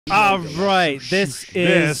All right, this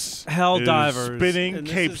is Helldivers. Spinning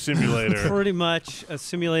cape simulator. Pretty much a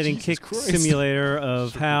simulating kick simulator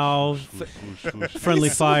of how friendly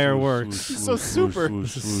fire works. This is so super.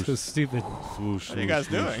 This is so stupid. What are you guys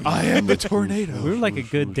doing? I am the tornado. We're like a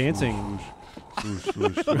good dancing.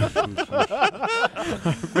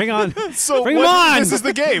 Bring on. So Bring 'em on! This is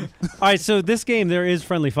the game. All right, so this game, there is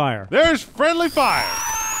friendly fire. There's friendly fire.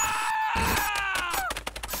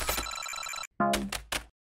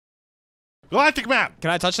 Galactic map.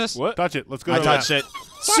 Can I touch this? What? Touch it. Let's go. I to touched that. it.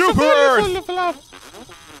 Super Earth.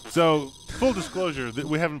 So, full disclosure,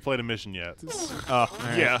 we haven't played a mission yet.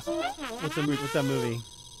 Yeah. What's that movie?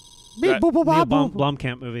 That-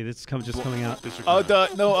 Blomkamp movie that's just coming out.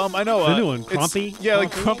 I know. The new one, it's- Crumpy? Yeah,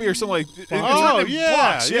 like Crumpy or something like. Oh, written in yeah,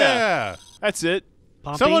 blocks, yeah. That's it.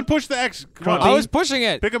 Pompey? Someone push the X. Come on. I was pushing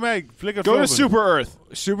it. Pick a mag. Flick a Go to Frozen. Super Earth.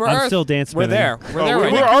 Super I'm Earth. still dance We're spinning. there. We're there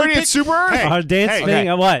right We're now. already at Super Earth. Hey. Dance Hey.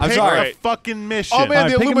 spinning. What? I'm Pick sorry. a fucking mission. Oh, man, All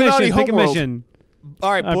right, the pick a Illuminati mission. Pick a homeworld. mission.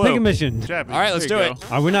 All right, blue. Pick a mission. Jab it. All right, let's do There you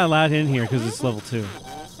it. We're not allowed in here because it's level 2.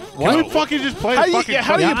 Can we fucking just play How the do you- fucking yeah,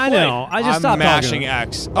 how do Yeah, you I play? know. I just I'm stopped mashing talking.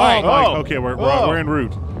 X. All Oh, right. Mike. Oh. Okay, we're Oh. en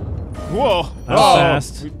route. Whoa. That was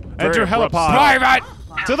fast. Enter Very abrupt. helipod. Private.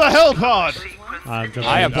 To the hell pod.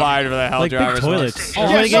 I applied for the hell Like big drivers. toilets. Oh,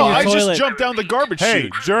 Everybody Yeah, get no, in your I toilet. just jumped down the garbage Hey,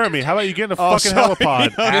 chute. Jeremy, how about you get in a Oh, fucking sorry.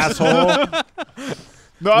 helipod, asshole?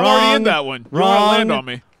 No, I'm already in Wrong. that one. You Wrong. want to land on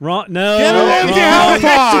me? Wrong. No. Get in wrong. the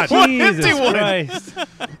helipod. Jesus Empty one. Christ.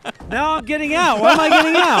 Now I'm getting out. Why am I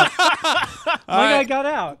getting out? My guy got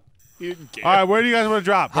out. You didn't get All right, where do you guys want to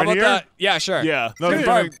drop? How Right about here? that? Yeah, sure. Yeah. No, I'm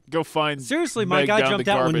confirm. gonna go find. Seriously, my Meg guy down jumped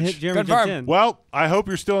the out when garbage. Jeremy Confirm. jumped in. Well, I hope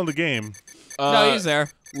you're still in the game. No, he's there.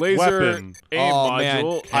 Laser Weapon. aim Oh, module.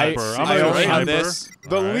 man. Hyper. I'm I gonna go only have hyper. this.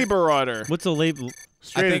 The All right. Liberator. What's the label?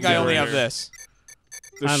 I think I only have generator. this.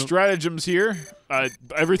 The I don't- stratagems here.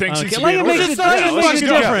 Everything seems to be Let in it make order. it make a let's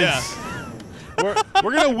go. difference.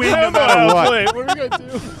 We're gonna win I no don't know how matter to what. play it. What are we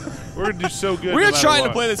gonna do? We're gonna do so good. We're no matter trying to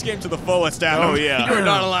what. play this game to the fullest, Adam. Oh, yeah. You are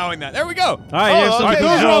not allowing that. There we go. All right, here's some okay,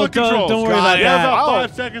 Those are all control. the controls. Don't worry Got about it. You have that. about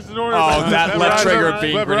 5 seconds in order. Oh, that left trigger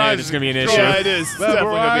being Memorize grenade it. is going to be an issue. Yeah, it is. It's definitely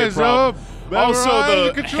gonna be a Memorize problem. them. Also, Memorize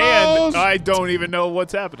the controls. hand. I don't even know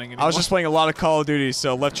what's happening anymore. I was just playing a lot of Call of Duty,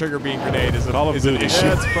 so left trigger being grenade is, Call of is an Duty. issue.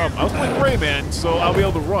 Yeah, that's a problem. I was playing Rayman, so I'll be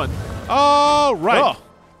able to run. All right. Oh.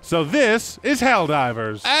 So this is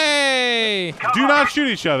Helldivers. Hey! Do not shoot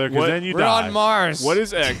each other, because What? then you We're die. on Mars. What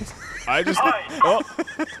is X? I just. Oh,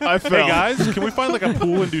 I fell. Hey guys, can we find like a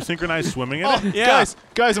pool and do synchronized swimming in it? Yeah.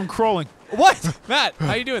 Guys, I'm crawling. What? Matt,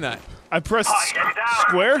 how you doing that? I pressed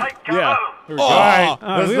square. Yeah. Here we go. Oh.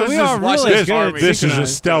 All right. We are watch really this. good. This is a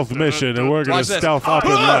synchronized. stealth mission, and we're gonna Watch this. stealth up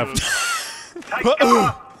and left.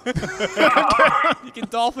 You can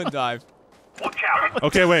dolphin dive.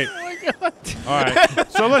 Okay, wait. All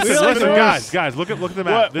right. So listen, guys, look at the map.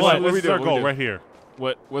 What? This What? is What we our doing? What goal we right here,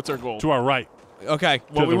 What's our goal? to our right. Okay.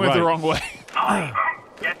 Well, we the went the right. wrong way.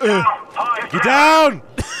 Get down!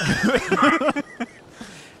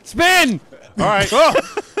 Spin! All right.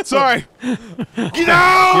 Sorry. Get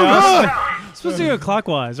down! Yeah, supposed to go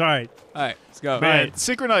clockwise. All right. All right, let's go. Man, Right.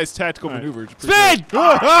 synchronized tactical All right. maneuvers. are pretty Spin!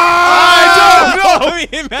 I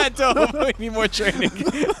don't know! Matt, don't. We need more training.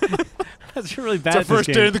 That's really bad. It's our first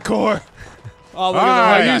day of the Corps. Oh, look All at the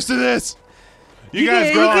right. right I'm guy. used to this. You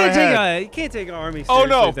guys go ahead. You can't take an army Oh, seriously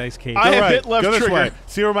no. with ice cake. I Go have right. hit left Go this trigger. way.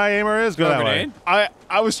 See where my aimer is? Go that way. Grenade?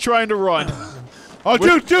 I was trying to run. Oh,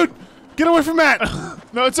 dude! Get away from Matt!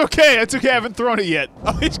 No, it's okay. It's okay. I haven't thrown it yet.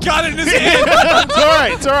 Oh, he's got it in his hand. It's all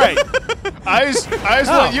right. It's all right. I just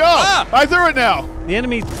went, yo, I threw it now. The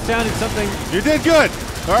enemy sounded something. You did good!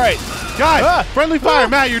 All right. Guys, friendly fire!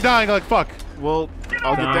 Matt, you're dying like fuck. Well,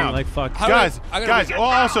 I'll get down. Like fuck. How Guys, I gotta guys, re- oh,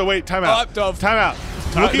 also, wait, time out. Oh, dove. Time out.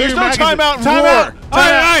 Look at There's your no magazine. timeout in Time war. out! All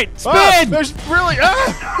right, spin! There's really.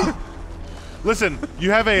 Listen,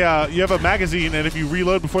 you have a magazine, and if you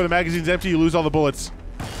reload before the magazine's empty, you lose all the bullets.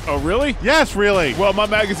 Oh, really? Yes, really. Well, my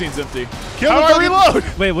magazine's empty. Kill How the do I fucking-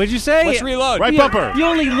 reload? Wait, what'd you say? Let's reload. Right You- bumper. You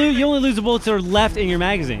only lose the bullets that are left in your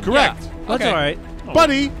magazine. Correct. That's Okay. all right.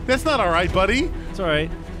 Buddy, that's not all right, buddy. That's all right.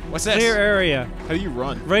 What's this? Clear area. How do you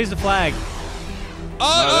run? Raise the flag.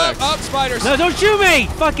 Oh, spiders. No, don't shoot me,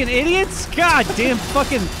 fucking idiots! God damn,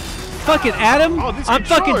 fucking Adam. Oh, these I'm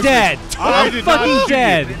fucking controllers dead. I I'm did not fucking shoot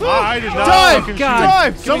dead. you. I did not Dive! fucking God. shoot.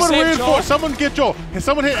 Dive! Someone save reinforce. Joel? Someone get Joel.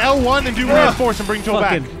 Someone hit L1 and do reinforce and bring Joel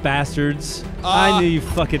Fucking back. bastards. I knew you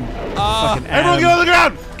fucking Everyone Adam. get on the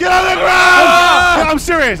ground! Get on the ground! I'm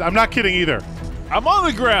serious. I'm not kidding either. I'm on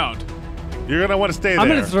the ground. You're gonna want to stay I'm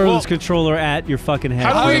there. gonna throw Well, this controller at your fucking head.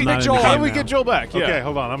 How do because we I'm not get in Joel? the How do game we now. get Joel back? Yeah. Okay,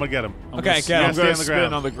 hold on. I'm gonna get him. Okay, I'm Kev. gonna stay on the spin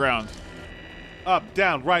ground. on the ground. Up,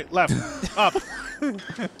 down, right, left. Up,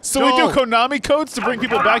 So we do Konami codes to bring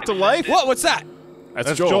people back to life? What? What's that?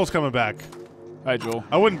 That's Joel. Joel's coming back. Hi, Joel.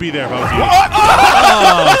 I wouldn't be there if I was you.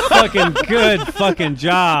 Oh, fucking good fucking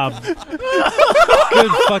job.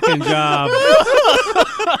 Good fucking job.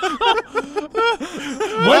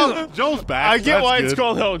 Well, Joel's back. I get That's why good. it's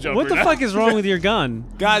called Hell Jumper. What the now. fuck is wrong with your gun?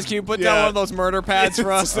 Guys, can you put down Yeah. one of those murder pads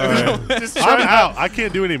for us? Just I'm try, out. I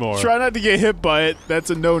can't do anymore. try not to get hit by it. That's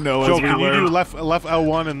a no-no. Joel, as we can you do learn. left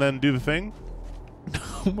L1 and then do the thing?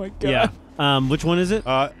 Oh my god. Yeah. Which one is it?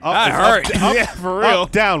 Up, That it's hurt. Up, Yeah, for real.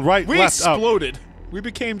 Up, down, right, We left, up. exploded. We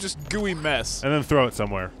became just gooey mess. And then throw it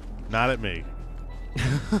somewhere. Not at me.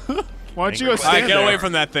 Why don't you go All stand right, get there? away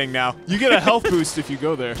from that thing now. You get a health boost if you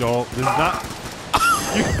go there. Joel, this is not.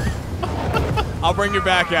 I'll bring you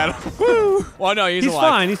back, Adam. Woo! Well, no, he's He's alive.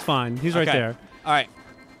 fine. He's fine. He's right Okay. there. All right.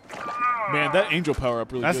 Man, that angel power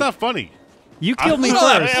up really That's good. not funny. You killed me Look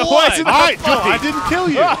at first. that. Why is it All not right, Joel, funny? I didn't kill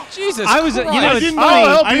you. Jesus I was, you Christ. know, I it's didn't funny.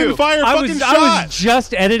 know. I you. didn't fire a I fucking was shot.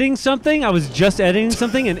 just editing something.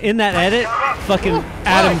 And in that edit, fucking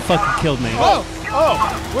Adam fucking killed me. Oh,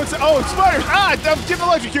 what's oh, spiders! Ah, I'm getting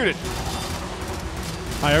electrocuted.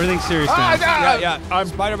 All right, everything's serious now. Yeah. I'm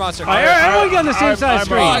Spider Monster. All right, everyone get on the same I'm- side I'm-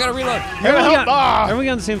 screen. Oh, I gotta reload. Everyone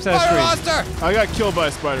get on the same side Spider screen. Monster. I got killed by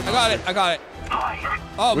a spider. I got it.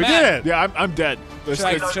 Oh, We man. did. Yeah, I'm dead. Should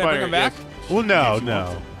I bring him back? Well,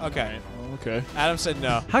 no. Okay. Okay. Adam said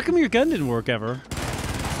no. How come your gun didn't work ever?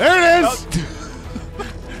 There it is.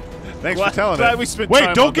 Thanks for telling glad it. we spent Wait,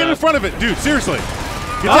 time don't on get in that. front of it, dude. Seriously.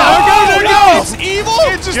 Get Oh, down. no! It's evil?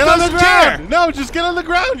 It just Get on the doesn't care. ground. No, just get on the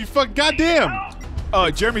ground. You fuck goddamn. Oh,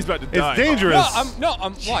 Jeremy's about to die. It's dangerous.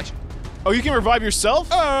 Watch. Oh, you can revive yourself?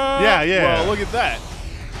 Yeah. Well, look at that.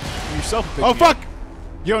 Yourself. Oh fuck.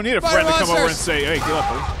 You don't need a Spider friend to come over and monsters. say, "Hey, get up."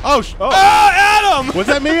 Buddy. Oh. Adam! Was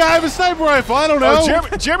that me? I have a sniper rifle. I don't know.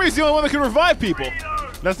 Oh, Jeremy's the only one that can revive people.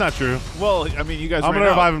 That's not true. Well, I mean, you guys. I'm ran gonna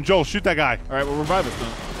out. revive him. Joel, shoot that guy. All right, well, revive us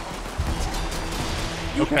then.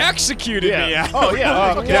 You executed me, Yeah. Adam. Oh yeah.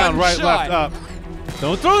 Up, down, right, shot. left, up.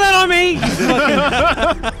 Don't throw that on me.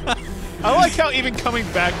 I like how even coming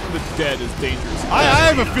back from the dead is dangerous. I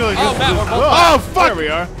have a feeling Oh, this Matt, is. we're both Oh fuck! There we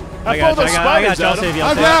are. I followed got those you. I'll spiders, save Adam. you.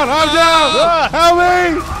 I'm down. I'm down. Ah! Help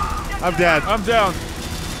me! I'm dead. I'm down.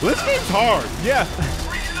 This game's hard. Yeah.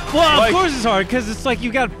 Well, Like- of course it's hard because it's like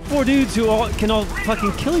you got 4 dudes who can all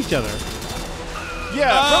fucking kill each other.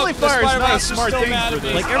 Yeah. Friendly the fire is Spider not a Monster's smart still thing mad for at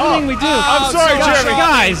me. this. Like everything we do. I'm sorry, guys,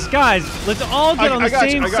 Jeremy. Guys, let's all get on I the got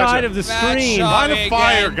you, same I got side you. of the That screen. shot. Line of Again.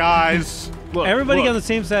 fire, guys. Look, Everybody look. get on the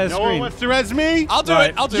same side of the No one screen. wants to res me? I'll do All it.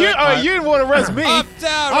 right. I'll do You, it. you didn't want to res me. Up,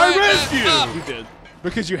 down, I right, risked left, you. up. You did.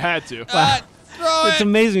 Because you had to. Throw It's it.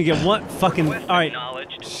 amazing you get one fucking. All right,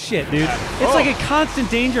 shit, dude. It's like a constant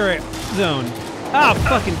danger zone. Ah,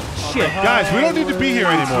 fucking shit. Guys, we don't need to be here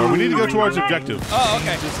anymore. We need to go towards objective. Oh,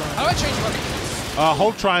 okay. How do I change weapon?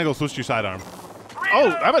 Hold triangle, switch to your sidearm. Oh,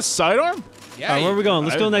 I have a sidearm? Yeah. All right, where are we going?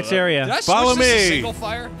 Let's I go didn't next know that. area. Did I Follow switch this to me. single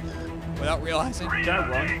fire without realizing?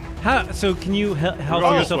 How, so can you help We're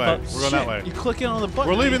going this yourself way. up? We're going that way. You click in on the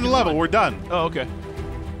button. We're leaving the level. We're done. Oh, okay.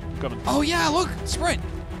 Coming. Oh yeah, look, sprint.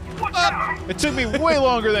 Up. It took me way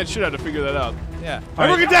longer than it should have to figure that out. Yeah.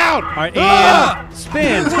 Everyone get down! All right, and Ah!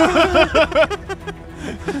 spin.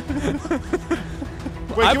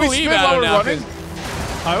 Wait, I can we believe spin while Adam we're now, running?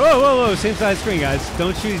 All right, whoa, same side screen, guys.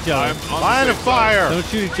 Don't shoot each other. Line of fire! Don't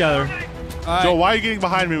shoot each other. All right. Joe, why are you getting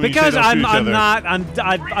behind me when Because you say don't shoot each I'm other? not. I'm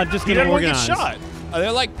just You gonna didn't want to get organize. shot. Are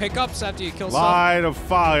there like pickups after you kill someone? Line of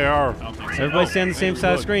fire. Everybody stay on the same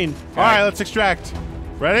side of the screen. All right, let's extract.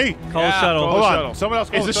 Ready? Call Yeah, the shuttle. call Hold the on. shuttle. Someone else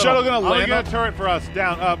call Is the the shuttle gonna land Get up? a turret for us.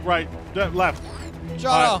 Down, up, right, left.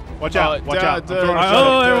 Shuttle. Watch out. Watch out. I'm throwing a All right,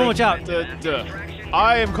 shuttle. oh, everyone watch out.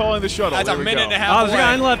 I am calling the shuttle. That's There a we minute go. and a Oh, half there's a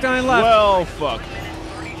guy on the away. left, guy on the left. Well, fuck.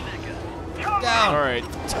 Down. All right.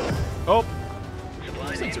 Oh.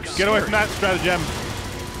 Get away from that stratagem.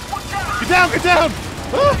 Get down, get down!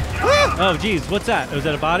 Oh, geez, what's that? Was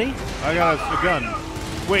that a body? I got a gun.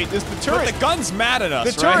 Wait, is the But turret? the gun's mad at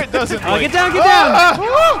us, The turret right? doesn't. Oh, like, get down, get down!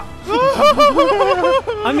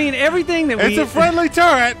 I mean, everything that we. It's a friendly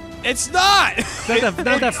turret! It's not.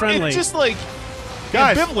 not that friendly. It's just like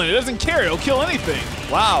Guys. ambivalent. It doesn't care. It'll kill anything.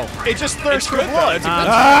 Wow. It just thirsts for good, though. blood. It's a good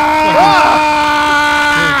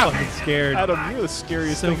Ah! I'm fucking scared. Adam, you're the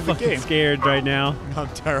scariest So thing in the fucking game. scared right now. I'm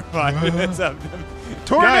terrified. It's a-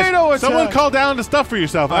 Tornado Guys, someone attack. call down to stuff for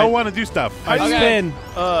yourself. I want to do stuff. I Okay. Spin.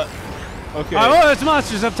 Okay. Oh, there's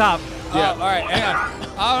monsters up top. Yeah. Oh, all right, hang on.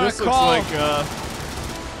 I'm This gonna looks call. like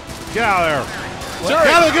Get out of there.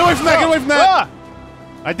 Turret. Get away from that, get away from that. Ah!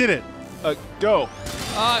 I did it. Go.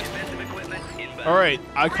 Uh, All right.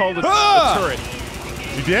 I called it Ah! a turret.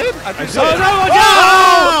 You did? I think Oh, so. no,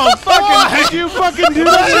 Oh, fucking! Did you fucking do It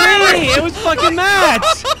was that? me! It was fucking Matt!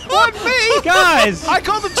 What, me? Guys! I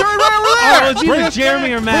called the turret right Oh, over there. it was either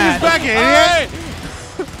Jeremy or Bring Matt. us back, idiot!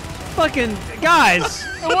 Fucking guys!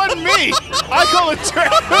 It wasn't me. I called the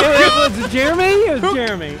turret. Was it Jeremy? It was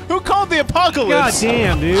Jeremy. Who called the God apocalypse?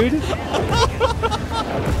 damn, dude.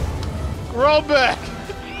 Roll back.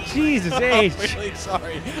 Jesus I'm H. really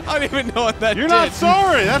sorry. I don't even know what that You're did. not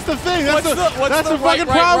sorry. That's the thing. That's What's the what's that's the the fucking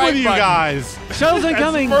right, problem right with you button? guys. Show's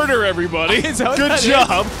incoming. Murder everybody. Is that what Good that is?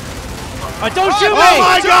 job. Don't shoot me! Oh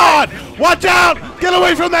my God! Watch out! Get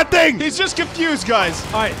away from that thing! He's just confused, guys.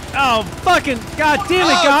 All right. Oh, fucking. God damn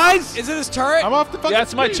it, guys! Is it his turret? I'm off the fucking. Yeah,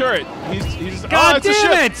 it's my screen. turret. He's God it's a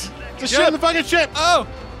damn ship. it! It's a Get on the ship. fucking ship! Oh!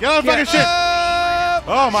 Get on the fucking ship!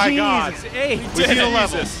 Oh my God! Jesus H. We need a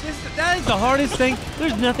level. That is the hardest thing.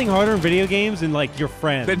 There's nothing harder in video games than like your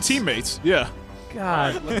friends. Then teammates. Yeah.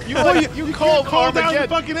 God. You called Call down the Armageddon.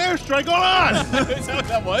 fucking airstrike. Hold on! Is that what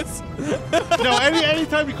that was? No,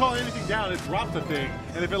 anytime you call anything down, it drops the thing,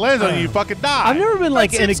 and if it lands on you, you fucking die. I've never been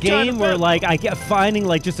like That in a seems kinda game where bad. like I get finding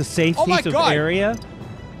like just a safe Oh my piece of God. area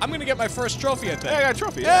I'm gonna get my first trophy, I think. Yeah, I got a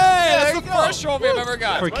trophy. Hey, there that's you the go. first trophy I've ever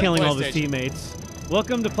got. for It's killing all his PlayStation. teammates.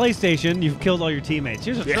 Welcome to PlayStation. You've killed all your teammates.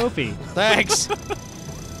 Here's a trophy. Thanks.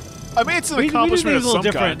 I mean, it's an We do accomplishment things of a little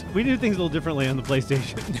some different. kind. We do things a little differently on the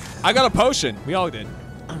PlayStation. I got a potion. We all did.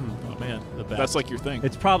 Oh man, the best. That's like your thing.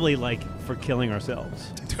 It's probably like for killing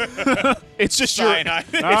ourselves. It's just your, Cyanide.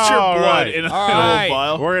 it's your All blood right. in a All little right.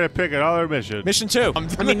 vial. We're gonna pick another mission. Mission 2.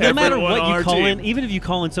 I mean, no matter Everyone what on you our call team. in, even if you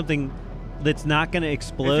call in something that's not going to If you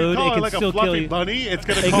explode, call it it can like still a kill fluffy you. bunny, it's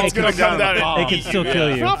gonna It come can down come down the and- It can still kill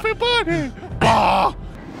you. Fluffy bunny. Ah!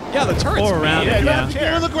 Yeah, the turret's Or around mean. it, Yeah, yeah.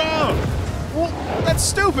 Get on the ground. Well, that's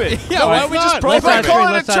stupid. Yeah, why don't we just not. program If I Left call side it a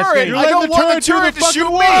screen, left side turret, screen. I don't You're want the letting the turret turret to do the shoot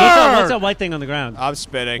fucking me. work. What's that white thing on the ground? I'm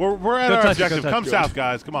spinning. We're at Go our touch it, go objective. touch Come it. south,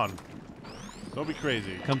 guys. Come on. Don't be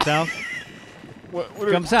crazy. Come south. What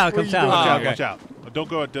are- Come south, what are come you south. doing? Watch Oh, out! okay. Watch out! Don't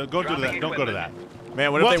go to that. Don't go to that.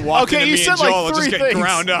 Man, what if Well, they walk okay, into you me said and like Joel and just three get things.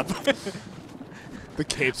 ground up? The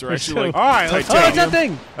capes are We're actually so- like. All right, let's Oh, go. it's that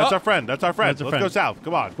thing. That's our friend. That's our friend. That's our Let's go friend. south.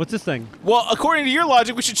 Come on. What's this thing? Well, according to your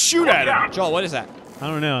logic, we should shoot at him. Joel, what is that? I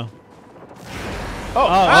don't know. Oh,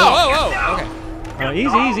 Oh, whoa, okay. Oh,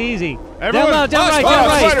 easy, easy. Everyone- Down, down, Oh, right, spider, down,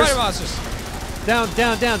 right. spider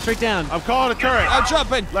monsters. Down, straight down. I'm calling a turret. I'm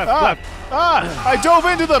jumping. Left, Ah, left. I dove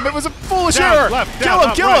into them. It was a foolish Down, error. left, kill down, him,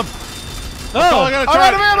 up, kill right. him. Calling Oh, a I'm turret.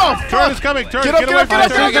 out of ammo. Turret Fuck. is coming. Turret, Get up, get get away up, from get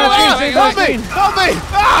the up, turret. get up, Stay get up. back, Help me, stay help me.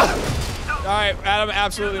 Ah! All right, Adam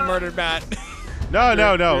absolutely murdered Matt. No. you're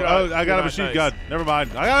Oh, not- I got a you're machine not gun. Never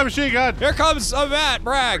mind. I got a machine gun. Here comes Matt.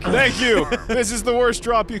 Brag. Thank you. This is the worst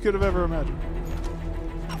drop you could have ever imagined.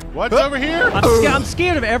 What's over here? I'm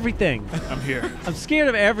scared of everything. I'm here. I'm scared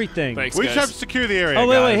of everything. Thanks, We guys. just have to secure the area. Oh,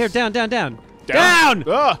 wait, guys. here, down. Down. Down!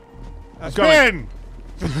 I'm coming.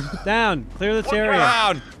 Spin. Down. Clear this area.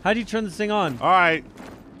 Down. How do you turn this thing on? All right.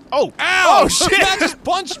 Oh, Ow! oh shit! Matt just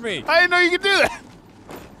punched me. I didn't know you could do that.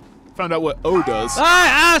 Found out what O does.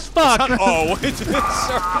 Ah, ass fuck! Oh, it's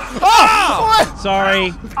Oh! What?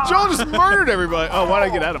 Sorry. Joel just murdered everybody. Oh, why'd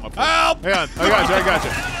I get Adam up there? Help! Hang on. I got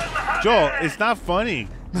you. Joel, it's not funny.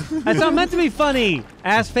 That's not meant to be funny.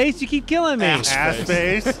 Ass face, you keep killing me. Ass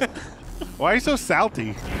face. Why are you so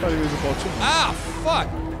salty? thought he was a vulture. Ah,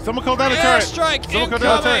 fuck. Someone call down a turret. Airstrike Someone call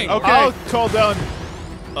down a turret. incoming. Okay. I'll call down.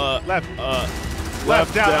 Left.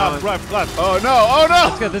 Left, down, down. up, left. Oh no! Oh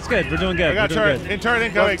That's no! good, that's good. We're doing good. I got We're turret. doing good. Turret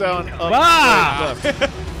incoming. Left, down, up, Ah!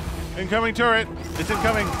 left. Incoming turret. It's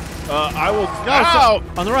incoming. I will. No, Ow!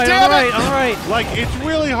 On the right, Damn on the right, it! on the right. Like, it's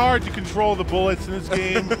really hard to control the bullets in this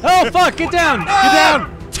game. Get Oh, fuck, get down.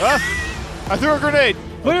 down. I threw a grenade.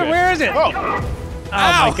 Where is it? Oh, Oh,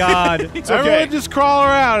 my God. it's Everyone okay. just crawl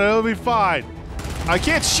around. It'll be fine. I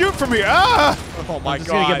can't shoot from here. Ah! Oh my Just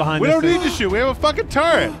gonna get god. behind We this don't thing. need to shoot. We have a fucking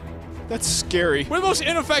turret. That's scary. We're the most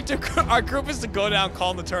ineffective. Our group is to go down,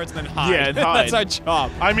 call the turrets, and then hide. Yeah, and hide. That's our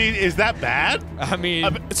job. I mean, is that bad? I mean,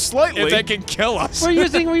 Slightly. if they can kill us. We're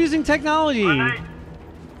using technology.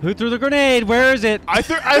 Who threw the grenade? Where is it? I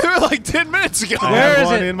threw it like 10 minutes ago. I Where have is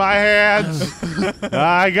one it? in my hands.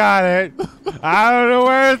 I got it. I don't know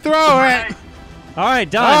where to throw it. All right,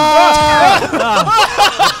 done.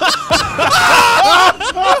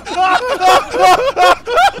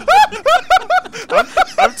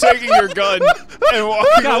 I'm taking your gun and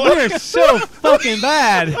walking God, away. we are so fucking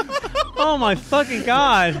bad. Oh my fucking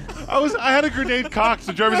God. I had a grenade cocked,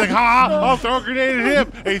 so Jeremy's like, ha, I'll throw a grenade at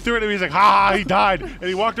him. And he threw it at me, he's like, ha, he died. And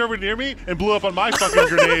he walked over near me and blew up on my fucking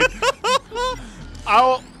grenade.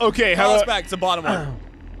 Okay, Call how us do back to the bottom one.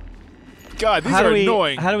 God, these How are do we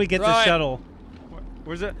annoying. How do we get the Right. shuttle?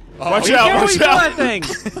 Where's it? Watch Be out, careful watch you do out.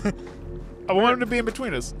 that thing. I want him to be in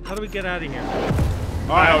between us. How do we get out of here?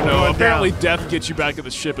 I don't know. going Apparently, down. death gets you back at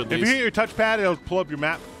the ship at If you least. hit your touchpad, it'll pull up your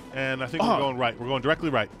map, and I think we're going right. We're going directly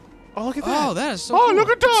right. Oh, look at that. Oh, that is so Oh, cool. look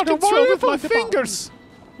at that! Control Wonderful with my fingers. fingers.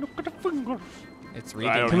 Look at the fingers. It's I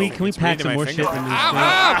reading. don't Can we know. pack reading some my more finger. shit in this? Ow,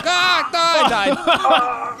 ow, God, I died.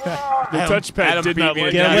 The touchpad Adam did beat not me let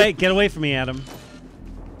to Get death. away! Get away from me, Adam.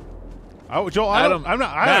 Oh, Joel, I Adam, don't. I'm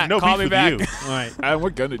not. I Matt, have no call beef me with back. you. All right. Adam,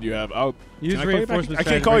 what gun did you have? I'll, Use can I call you back? reinforcements. I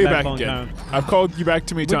trying can't to call bring you back Bong again. home. I've called you back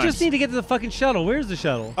too many We times. just need to get to the fucking shuttle. Where's the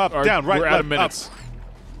shuttle? Up, Or down, right, we're left, out of minutes.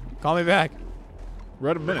 Call me back. We're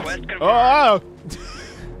out of minutes. Oh!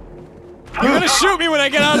 You're gonna shoot me when I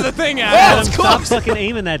get out of the thing, Adam, Adam. stop fucking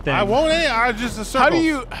aiming that thing. I won't. I just a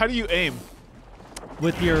circle. How do you aim?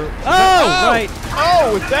 With your. Oh, right.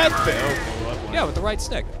 Oh, with that thing. Oh, Yeah, with the right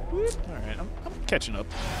stick. all right, I'm catching up.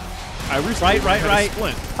 I recently Right. had a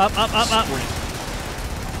splint. Up.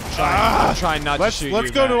 I'm trying not to Let's shoot let's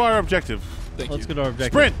you. go to Matt. our objective. Thank Let's you. go to our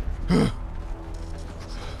objective. Sprint.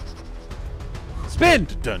 Spin.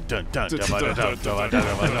 Dun dun dun.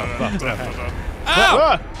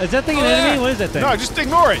 Ah! Is that thing an enemy? What is that thing? No, just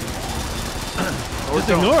ignore it. Just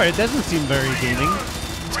ignore it. It doesn't seem very gaming.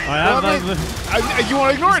 All right, Well, I mean, you want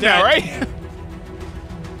to ignore it now, right?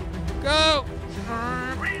 Go.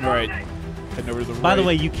 All right. Heading over to the by the right.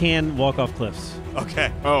 way, you can walk off cliffs.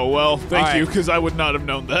 Okay. Oh, well, thank All you, right. because I would not have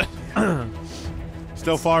known that.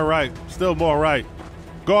 Still far right. Still more right.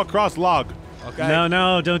 Go across log. Okay.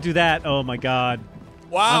 No, don't do that. Oh my God.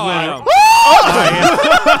 Wow. I'm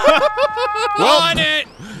On it.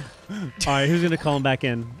 All right, who's gonna call him back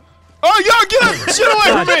in? Oh, yo, get up! Shit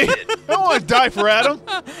away from me! I don't want to die for Adam.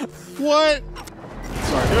 What?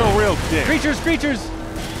 Sorry. You're a real dick. Creatures!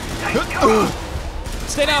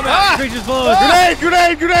 Stay down, Matt. Creatures below us!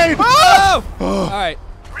 Grenade! Oh! All right.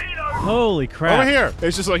 Holy crap! Over here.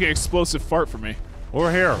 It's just like an explosive fart for me.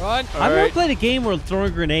 Over here. Run. I've never right. played a game where throwing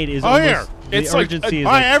a grenade is Oh, almost here. the It's like urgency a- is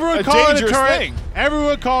All right, like, everyone a call it a dangerous turret. thing.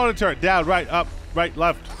 Everyone call it a turret. Down, right, up, right,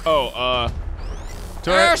 left. Oh,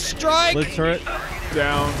 Turret. Airstrike. let's turret,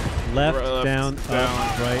 down. left, Left, down, down.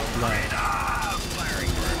 up, right, left.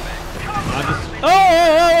 I'm just.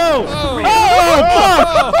 Oh!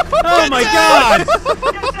 Oh my God!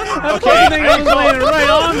 That fucking thing was landing right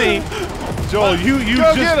on me. Joel, you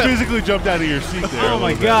Go get just him. physically jumped out of your seat there. Oh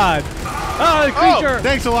my God! Oh, the creature!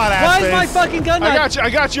 Thanks a lot, Why is my Ass fucking gun not? I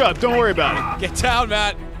got you up. Don't worry about it. Get down,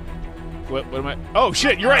 Matt. What am I? Oh,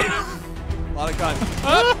 shit, you're right. A lot of guns.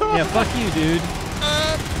 Yeah, fuck you, dude.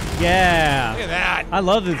 Yeah. Look at that. I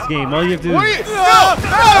love this game. All you have to do What are is. you? No!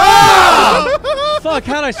 Ah! Fuck,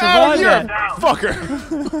 how'd I Adam, survive you're that? a fucker.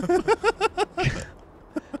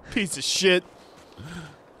 Piece of shit.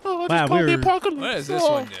 Oh, I Wow, just called the we're- apocalypse. What does this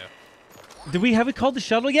one do? Have we called the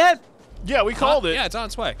shuttle yet? Yeah, we called it. Yeah, it's on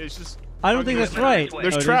its way. It's just I don't think that's right.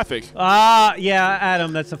 there's Oh, it is? traffic. Ah, yeah,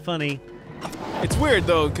 Adam, that's a funny. It's weird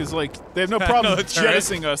though, because like they have no No, problem the turret.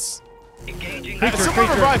 jettisoning us. Someone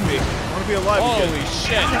revive me. I want to be alive Holy again.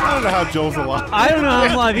 shit. I don't know how Joel's alive. I don't know how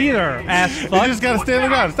I'm live either, ass You fuck. just gotta stand there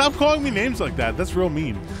down. Stop calling me names like that. That's real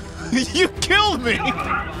mean. You killed me.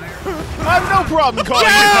 I have no problem calling you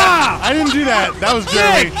that. I didn't do that. That was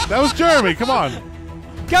Jeremy. That was Jeremy. Come on.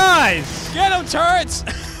 Guys! Get them turrets.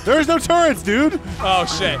 There's no turrets, dude. Oh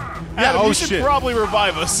shit. Yeah. Adam, Oh you should shit. probably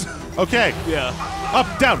revive us. Okay. Yeah. Up,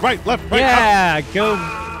 down, right, left, right. Yeah, go. Up.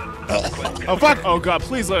 Oh fuck. Oh god,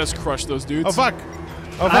 please let us crush those dudes. Oh fuck.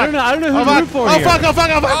 Oh fuck. I don't know who Oh to fuck. root for Oh here. fuck. Oh fuck.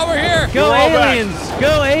 Oh fuck. Over here. Go We're all back. aliens!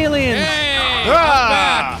 Go aliens! Hey.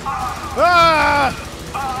 Ah!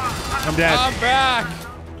 Ah! I'm dead. I'm back.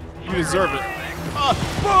 You deserve it.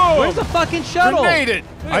 Where's the fucking shuttle? Grenade it.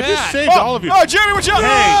 Look I at just that. saved all of you. Oh, Jeremy, watch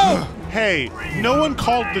out! Hey, no one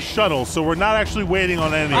called the shuttle, so we're not actually waiting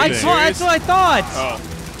on anything. That's what I thought. Oh.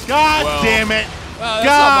 God Well. damn it. Well, that's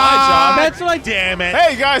God not my job. That's what I damn it.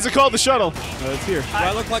 Hey guys, I called the shuttle. It's here. Do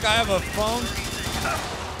I look like I have a phone?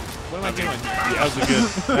 What am I doing? That was a good.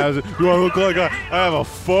 That was a, do I look like I have a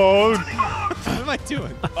phone? What am I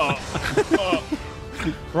doing?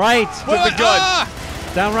 Right. With the gun.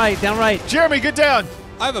 Ah! Down right, down right. Jeremy, get down.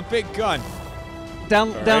 I have a big gun.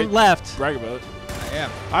 Down right. left. Brag about it. I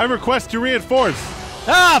am. I request to reinforce.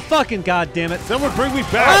 Ah, fucking goddamn it. Someone bring me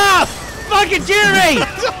back. Ah, fucking Jeremy!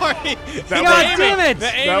 Sorry. God damn it! The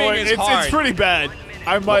That aiming way, is it's hard. pretty bad.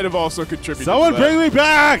 I might have also contributed. Someone to that. bring me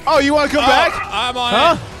back. Oh, you want to come back? I'm on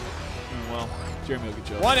Huh? it. Well, Jeremy will get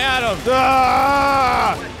you. One Adam.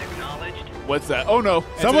 Ah! What's that? Oh no!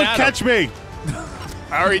 Someone Adam. catch me.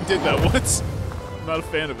 I already did that once. I'm not a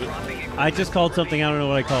fan of it. I just called something, I don't know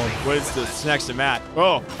what I called. What is this? It's next to Matt.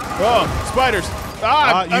 Oh, spiders!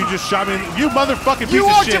 You just shot me. You motherfucking piece You of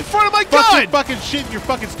walked shit. in front of my Fuck gun. your fucking shit in your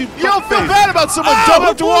fucking stupid You don't fucking feel face. bad about someone dumb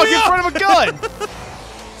enough to walk in front of a gun.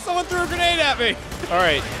 Someone threw a grenade at me. All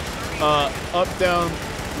right. Up, down,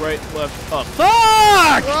 right, left, up.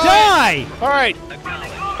 Fuck! Die! All right.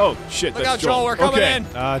 Oh shit! Look that's out, Joel. We're coming okay. in.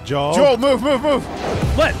 Joel. Joel, move.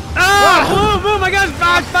 What? Ah! Move! My God!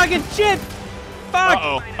 Fuck! Fucking shit! Fuck!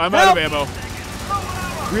 Uh-oh. I'm out of ammo.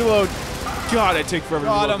 Reload. God, I take forever to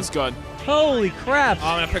Got reload him. this gun. Holy crap!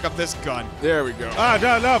 I'm gonna pick up this gun. There we go. No,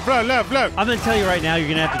 left. I'm gonna tell you right now, you're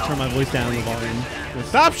gonna have to turn my voice down in the volume.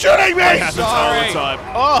 Stop shooting me! It happens all Sorry. the time.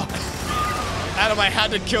 Oh. Adam, I had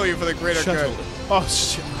to kill you for the greater good. Oh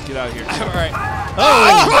shit! Get out of here. All right.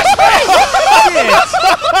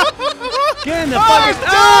 Get in the fucking...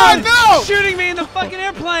 Oh, no! Shooting me in the fucking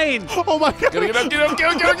airplane! Oh my God! Get up!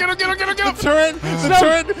 The turret! The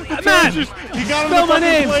turret Matt, just... He got him spell my in the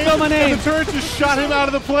name, fucking plane. spell my name. And the turret just shot him out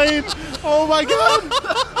of the plane. Oh my God!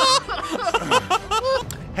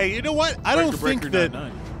 Hey, you know what? I don't think that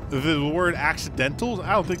the word accidental,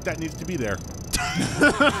 I don't think that needs to be there.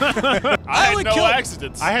 I had no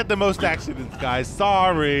accidents. I had the most accidents, guys.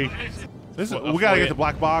 Sorry. We gotta get the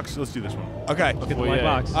black box. Let's do this one. Okay. Get the white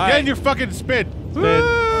box. All Get right. in your fucking spin.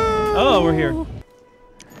 Oh, we're here.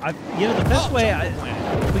 You know, the best way,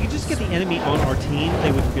 if we could just get the enemy on our team,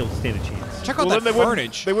 they wouldn't be able to stand a chance. Check out Well, that then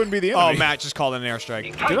furniture. they wouldn't be the enemy. Oh, Matt just called an airstrike.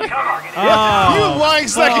 Did I? Oh, You lying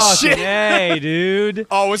sack of shit. Hey, dude.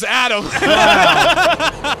 Oh, it was Adam.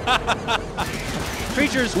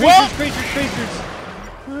 Creatures.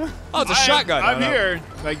 Oh, it's a shotgun. I'm here,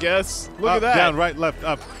 I guess. Look Up, at that. Down, right, left,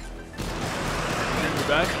 up. You're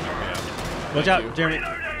back? Watch out, Jeremy.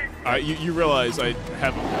 You realize I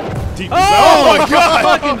have deep. Oh, my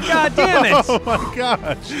God! Fucking goddamn it! Oh my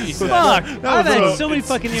God. Fuck! I've had so many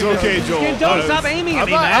fucking It's okay, Joel. Don't stop aiming at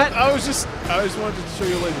me, Matt. I just wanted to show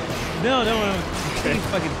you later. No. Okay.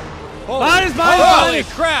 Fucking. Holy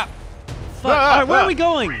Bodies. crap. Fuck. All right, where are we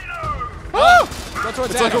going? Go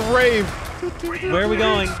towards It's like Adam. a rave. Where are we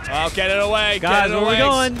going? Oh, get it away. Guys, get it where are we away.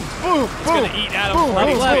 going? Boom, It's gonna eat Adam. boom, Up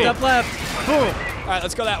boom, left, boom. up left. Boom. All right,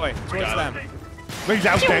 let's go that way. Towards them.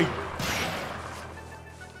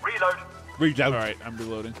 Reloading. Reload. All right, I'm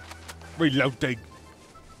reloading. Reloading.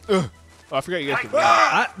 Oh, I forgot you guys could.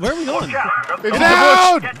 Where are we going? It's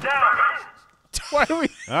down! Why are we?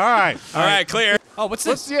 All right. All right, clear. Oh, what's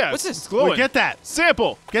this? What's It's this? glowing. Well, get that.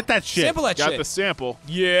 Sample. Get that shit. Sample that Got shit. the sample.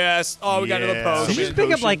 Yes. Oh, we got another Yeah. potion. Did you just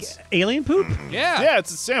pick up like alien poop? Yeah. Yeah,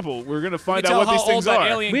 it's a sample. We're gonna find You out can what tell these how things old that are.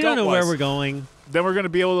 alien We don't goat know where was. we're going. Then we're gonna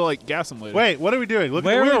be able to like gas them later. Wait, what are we doing? Look,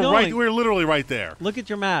 Where are we we're going? right. We're literally right there. Look at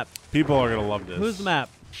your map. People are gonna love this. Who's the map?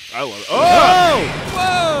 I love it. Oh!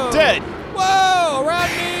 Whoa. Dead. Whoa, around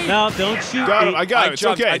me. No, don't shoot. Got him. I got him. It's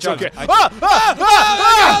jumped, okay. I It's jumped. okay.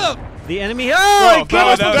 I The enemy. Oh, Oh, he killed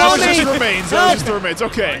us that below was just me. the remains. That was just the remains.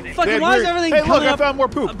 Okay. They Fucking had why is weird- everything Hey, look! coming I up? found more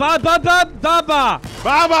poop. Ba. Ba ba ba.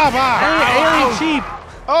 Alien sheep.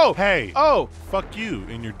 Oh. Hey. Oh. Fuck you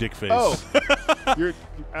in your dick face. Oh. You're.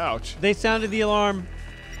 Ouch. They sounded the alarm.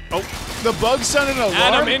 Oh. The bug sounded an alarm.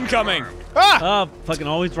 Adam incoming. Ah! Oh, fucking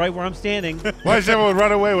always right where I'm standing. Why does everyone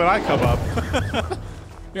run away when I come up?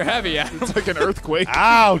 You're heavy, Adam. It's like an earthquake.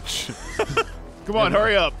 Ouch. Come on,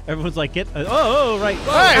 hurry up. Everyone's like, get. Oh, right. Hey,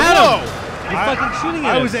 Adam, whoa! you're fucking shooting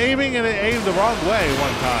at I us. was aiming and it aimed the wrong way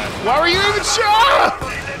one time. Why were you even shot?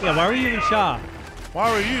 Yeah, why were you even shot?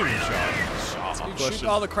 Why were you even shot? You shoot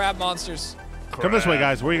all the crab monsters. Come this way,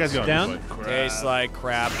 guys. Where are you guys going? Down? This way. Taste like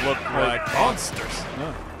crab, look like monsters.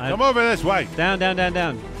 Come over this way. Down.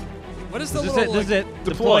 What is the This is little? it. This is like- it.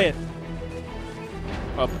 Deploy. Deploy it.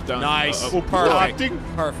 Up, down. Nice. Up. Perfect.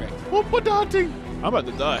 Perfect. I'm about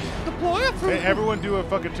to die. Hey, everyone do a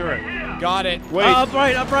fucking turret. Got it. Wait.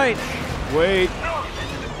 Upright. Wait.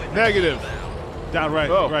 Negative. Down, right,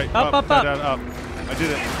 Oh. right. Up. Down, up. I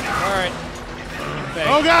did it. All right.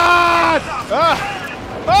 Oh, God!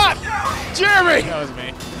 Ah! Jeremy! That was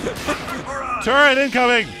me. Turret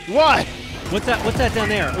incoming. What? What's that down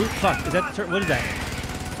there? Ooh, fuck. Is that the what is that?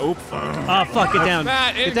 Oh, fuck. Oh, fuck. Get down.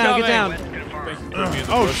 Matt, Get down. incoming.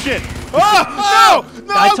 Oh, shit. Oh, no!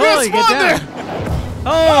 No, I I'm totally gonna get spawn down. there!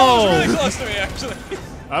 Oh! Really close to me, actually.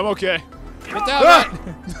 I'm okay. Get down, Ah!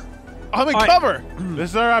 Matt. I'm in All right. cover. This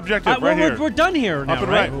is our objective right we're, here. we're done here now, Up and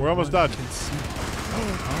right? right. We're almost done.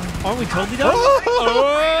 Aren't we totally done?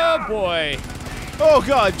 Oh, boy. Oh,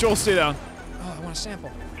 God. Joel, stay down. Oh, I want a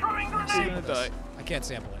sample. You're gonna die. I can't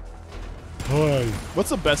sample it. What's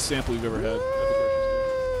the best sample you've ever had?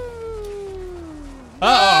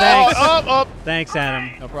 Thanks. Up. Thanks,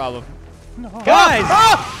 Adam. No problem. Guys!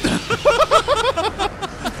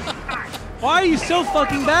 Why are you so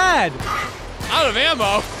fucking bad? Out of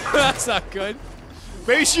ammo. That's not good.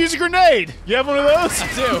 Maybe she use a grenade. You have one of those? I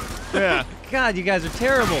do. Yeah. God, you guys are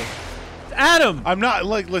terrible. Adam! I'm not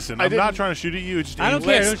like. Listen, I'm not trying to shoot at you. It's just I don't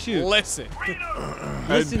care. Don't shoot. Listen. I Listen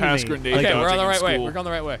didn't to pass me. grenade. Okay, we're on the dodging in right way. school. We're going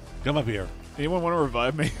the right way. Come up here. Anyone want to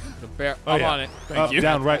revive me? The bear. Oh, I'm yeah. on it. Thank you.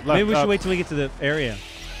 Down, right, left. Maybe we should up. wait till we get to the area.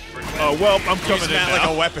 Oh well, I'm coming Use in that now.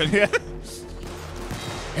 like a weapon. Yeah.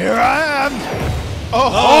 Here I am.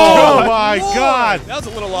 Oh my Lord. God! That was a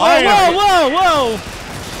little Whoa, long. whoa, whoa, whoa!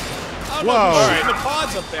 I don't know Whoa. if All you're right. shooting the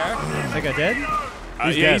pods up there. That guy dead?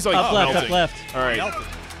 Yeah, he's like Up left, melting. up left. All right. Melted.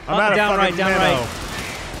 I'm out of down fucking right, down ammo.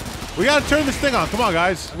 right. We gotta turn this thing on. Come on,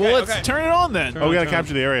 guys. Well, let's okay. turn it on then. Turn Oh, we on, gotta turn on.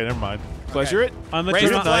 capture the area. Never mind. Pleasure it. I'm a Raise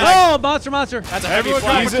turn the on. flag. Oh, monster, monster! That's a heavy Everyone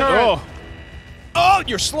flag. Use it. turret. Oh. Oh,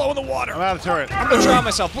 you're slow in the water. I'm out of turret. I'm gonna drown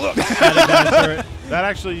myself. Look. Turret. That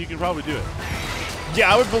actually, you can probably do it.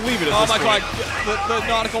 Yeah, I would believe it at Oh this my point. God, the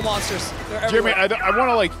nautical monsters. They're Jeremy, everywhere. I want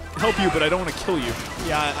to like help you, but I don't want to kill you.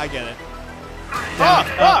 Yeah, I get it.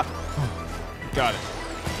 Got it.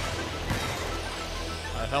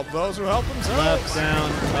 I help those who help themselves. Left,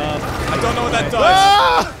 down, up. I don't know what that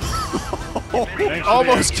does. Thanks for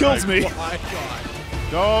Almost the kills me. Oh my God.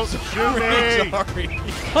 Don't shoot me. Sorry.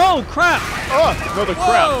 Oh, crap! Oh, no, the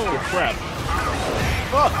crap. Whoa. The crap.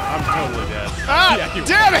 I'm totally dead. Ah,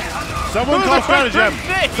 damn it! Someone call stratagem.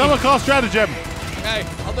 Someone call stratagem. Okay,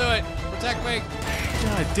 I'll do it. Protect me.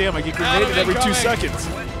 God damn, I get Adam grenaded every 2 incoming. seconds.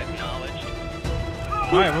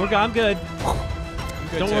 All right, I'm good.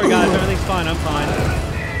 Good Don't too. worry, guys. Everything's fine. I'm fine.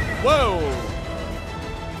 Whoa.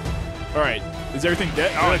 All right, is everything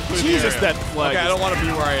dead? Oh, Let's clear the Jesus, area. that flag Okay, I is don't want to be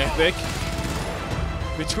where I am. thick.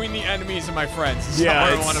 Between the enemies and my friends. This is Yeah, not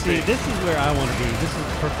where I it's- want to See, be. this is where I want to be. This is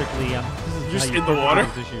perfectly. This is Just how you in the water?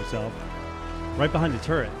 Position yourself. Right behind the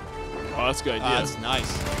turret. Oh, that's a good. Ah, idea. that's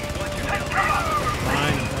nice.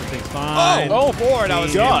 Fine. Everything's fine. Oh, Lord, I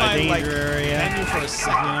was in God. my like, Danger area. menu for a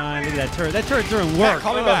second. Fine. Look at that turret. That turret's doing Matt, work.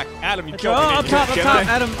 call me back. Adam, you Oh, killed me. up didn't top, up Can top. I?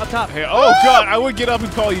 Adam, up top. Hey, oh God, I would get up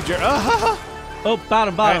and call you, Jeremy. Oh,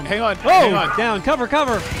 bottom, bottom. Hang on, Oh, hang on. down. Cover,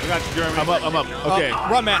 cover. I got you, Jeremy. I'm up. I'm up. you? Okay. Oh,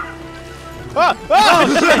 run, Matt. Ah, ah!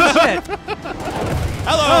 Shit, shit.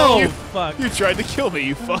 Hello. Oh, you- fuck. You tried to kill me,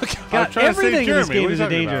 you fuck. God, trying to save everything in this Jeremy. game What are is you a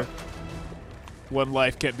talking danger. about? One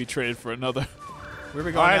life can't be traded for another. Where are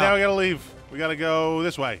we All going right, now now? we gotta leave. We gotta go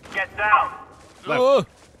this way. Left. Oh,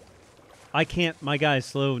 I can't. My guy's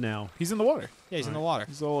slow now. he's in the water. Yeah, he's in the water.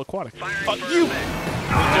 He's all aquatic. You.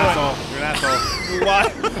 Asshole. You're an asshole.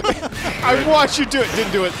 I watched you do it.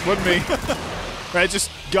 Didn't do it. Wasn't me. Right?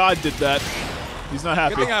 Just God did that. He's not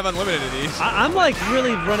happy. Good thing I have unlimited of these. I'm like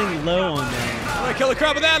really running low on I'm gonna kill the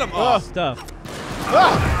crap with Adam. Oh, stuff.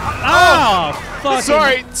 Ah! Oh,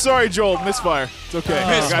 fuck. Sorry, Joel. Misfire. It's okay.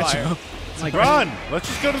 I got Misfire. you. My Run. Let's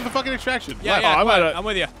just go to the fucking extraction. yeah, Left. yeah. I'm come on, at a- I'm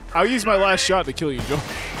with you. I'll use my last shot to kill you, Joel.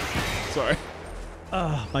 Sorry.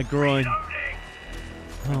 Oh, my groin.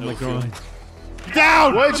 Oh, my groin.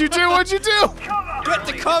 Down. What'd you do? What'd you do? Get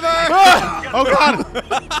the cover. Oh God.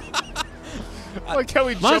 I like how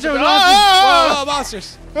we jumped. Monster, monster. Oh,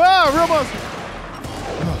 monsters. Real monster.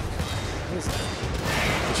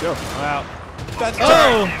 Good show. Wow. That's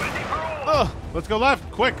Oh, Let's go left.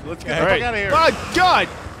 Quick. Let's get All the right. fuck out of here. Oh, God.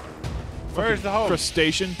 Where's the home?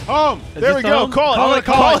 Crustacean. Home. There we this go. home? Call it. Call I'm it,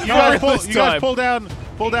 gonna call call it. it. You guys pull. this You guys time. pull down.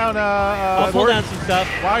 Pull down. I'll pull down some stuff.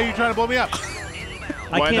 Why are you trying to blow me up? I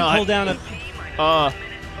Why can't not? pull down a.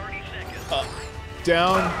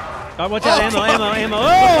 Down. Oh, watch out, ammo, ammo.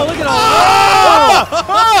 Oh, look at all.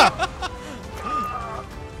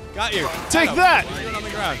 Got you. Take Adam, that. what are you doing on the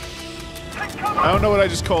ground? I don't know what I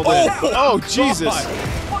just called in. Oh, Jesus.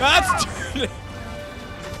 God. That's.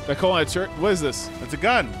 I call it a turret. What is this? It's a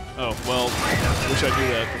gun. Oh, well, wish I knew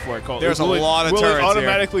that before I called There's it. Will a lot of will turrets it here.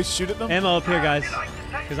 automatically shoot at them? Ammo up here, guys.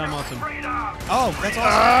 Because I'm awesome. Oh, that's awesome.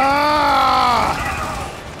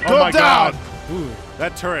 Ah! Oh Go my down. God. Ooh,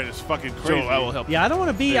 that turret is fucking crazy. Joel, I will help you. Yeah, I don't want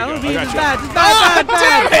to be. There I you don't go. want to be. I This is got bad. This is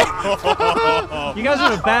bad. You guys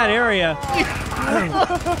are in a bad area.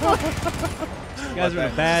 You guys are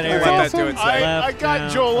in a bad Let area. that do its thing. I Left, got down,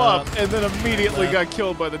 Joel up up, and then immediately got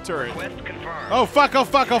killed by the turret. Oh fuck! Oh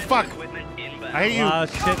fuck! Oh fuck! I hate A you. lot of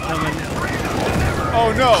shit coming.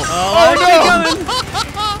 Oh, no. Oh,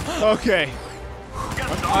 no. Okay.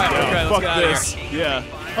 All right, okay, let's Fuck get out of this. here. Yeah.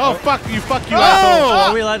 Oh fuck! You fuck you Oh, asshole!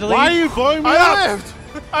 are we allowed to leave? Why are you blowing me I up? lived.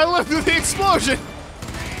 I lived through the explosion.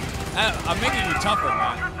 I'm making you tougher,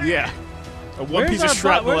 man. Yeah. A one Where's piece our of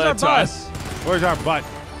shrapnel Where's at our a time. bus? Where's our butt?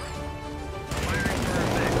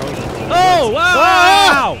 Oh,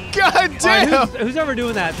 wow! God All right, damn. who's ever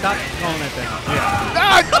doing that? Stop calling that thing.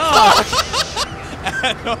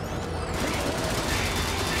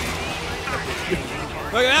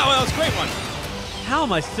 Look at that one. That was a great one. How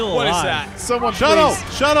am I still What alive? is that? Someone Shuttle!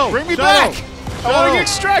 please. Shuttle! Bring me shuttle. back. I want to get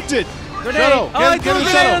extracted. Grenade! Shuttle, Oh, I get threw a in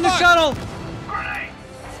the grenade on the shuttle!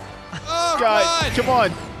 Oh, God, God. come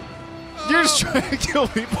on. You're just trying to kill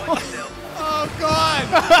people. Oh, God.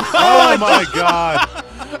 Oh my God.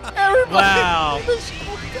 Everybody. Wow.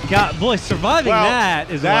 God, boy, surviving Well, that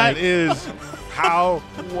is that like... is how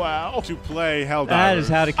Wow. to play Helldivers. That is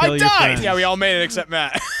how to kill I your died! friends. Yeah, we all made it except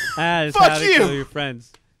Matt. That is Fuck how to you. kill your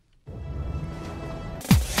friends.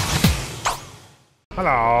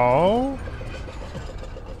 Hello.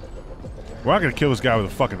 We're not gonna kill this guy with a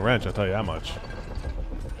fucking wrench. I'll tell you that much.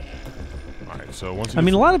 All right. So once. I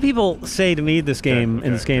mean, a lot of people say to me this game, Okay,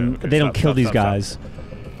 in this game, okay, they don't stop, kill stop, these stop, stop. guys.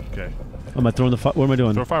 Okay. Am I throwing the? What am I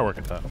doing? Throw a firework at that.